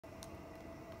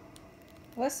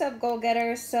What's up,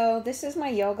 go-getters? So this is my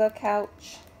yoga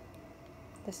couch.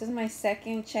 This is my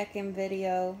second check-in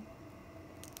video.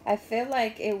 I feel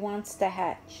like it wants to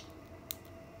hatch.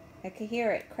 I can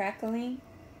hear it crackling.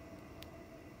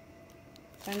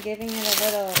 So I'm giving it a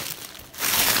little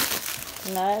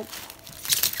nudge.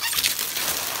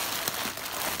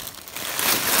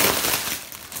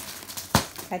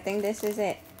 I think this is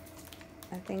it.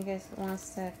 I think it wants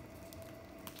to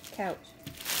couch.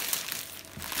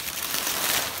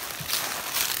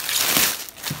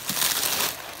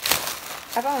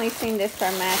 I've only seen this for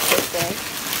mattresses.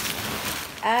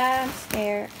 I'm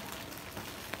scared.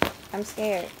 I'm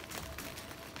scared.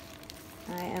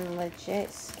 I am legit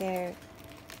scared.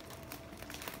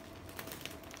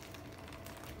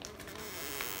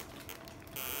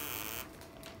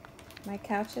 My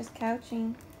couch is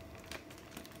couching.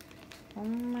 Oh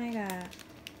my god.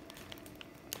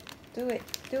 Do it.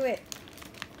 Do it.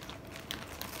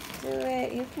 Do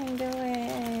it. You can do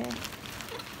it.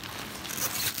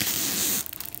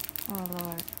 Oh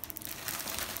Lord.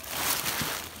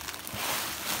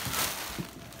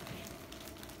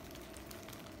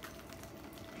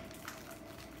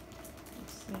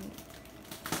 Let's see.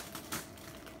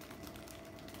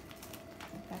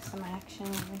 Got some action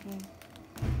over here.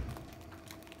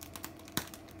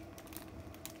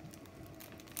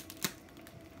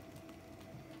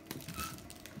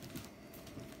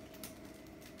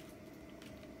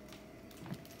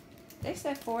 They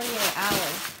said 48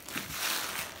 hours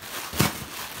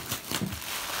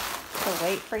to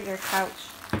wait for your couch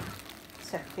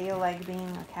to feel like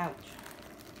being a couch.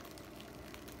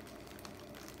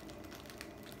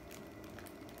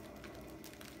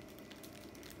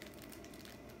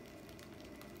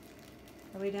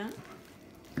 Are we done?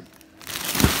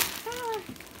 Ah.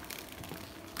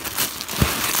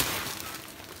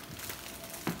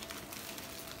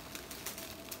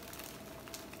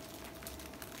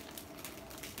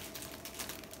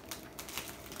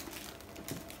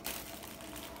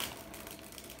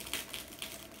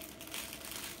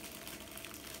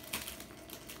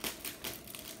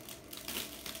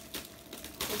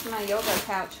 This is my yoga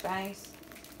couch, guys.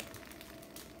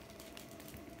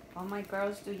 All my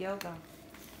girls do yoga.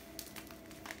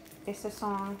 It's a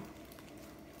song.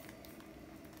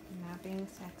 I'm not being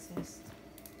sexist.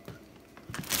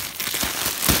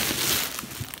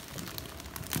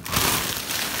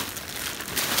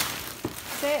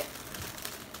 Sit.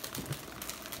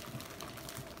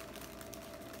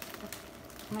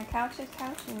 My couch is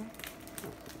couching.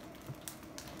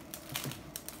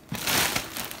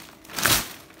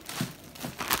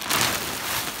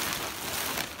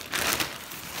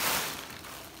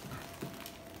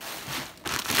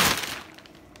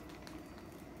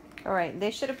 Alright,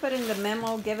 they should have put in the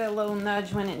memo, give it a little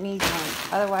nudge when it needs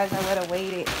one. Otherwise, I would have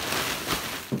waited.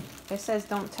 It says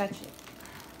don't touch it.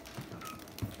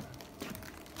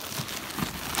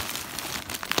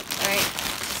 Alright,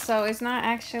 so it's not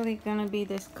actually going to be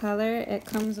this color. It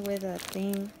comes with a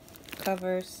thing,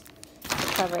 covers, to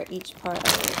cover each part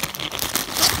of it.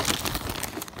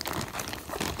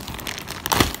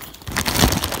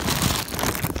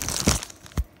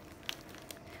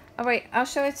 Alright, I'll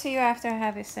show it to you after I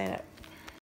have it set up.